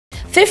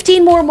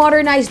15 more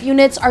modernized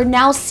units are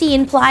now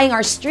seen plying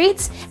our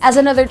streets as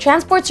another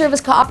transport service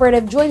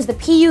cooperative joins the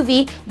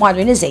PUV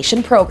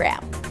modernization program.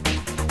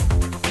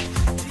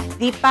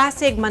 The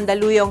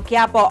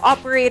Pasig-Quiapo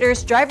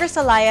Operators Drivers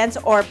Alliance,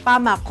 or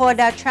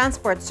PAMA-CODA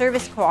Transport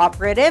Service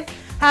Cooperative,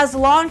 has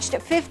launched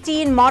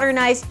 15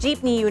 modernized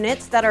jeepney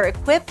units that are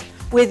equipped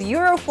with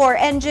Euro 4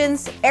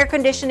 engines, air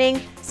conditioning,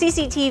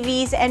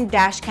 CCTVs, and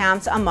dash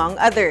cams, among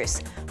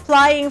others.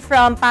 Flying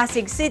from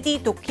Pasig City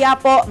to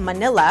Quiapo,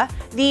 Manila,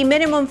 the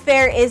minimum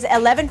fare is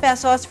 11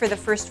 pesos for the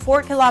first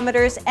 4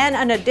 kilometers and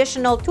an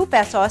additional 2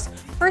 pesos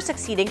per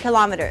succeeding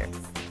kilometer.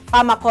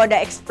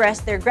 PAMA-CODA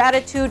expressed their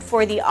gratitude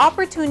for the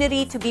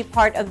opportunity to be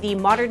part of the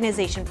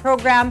modernization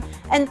program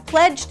and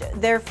pledged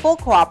their full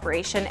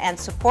cooperation and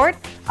support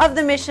of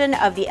the mission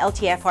of the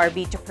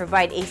LTFRB to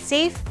provide a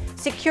safe,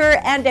 secure,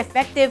 and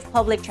effective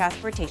public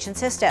transportation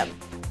system.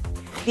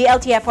 The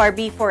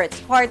LTFRB, for its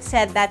part,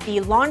 said that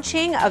the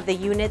launching of the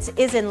units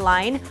is in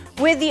line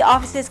with the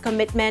office's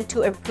commitment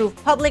to improve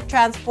public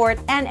transport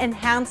and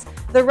enhance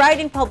the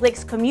riding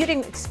public's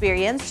commuting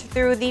experience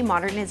through the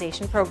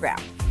modernization program.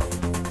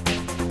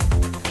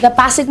 The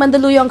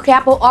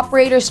Pasig-Quiapo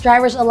Operators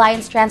Drivers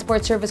Alliance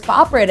Transport Service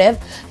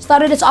Cooperative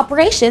started its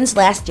operations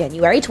last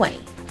January 20.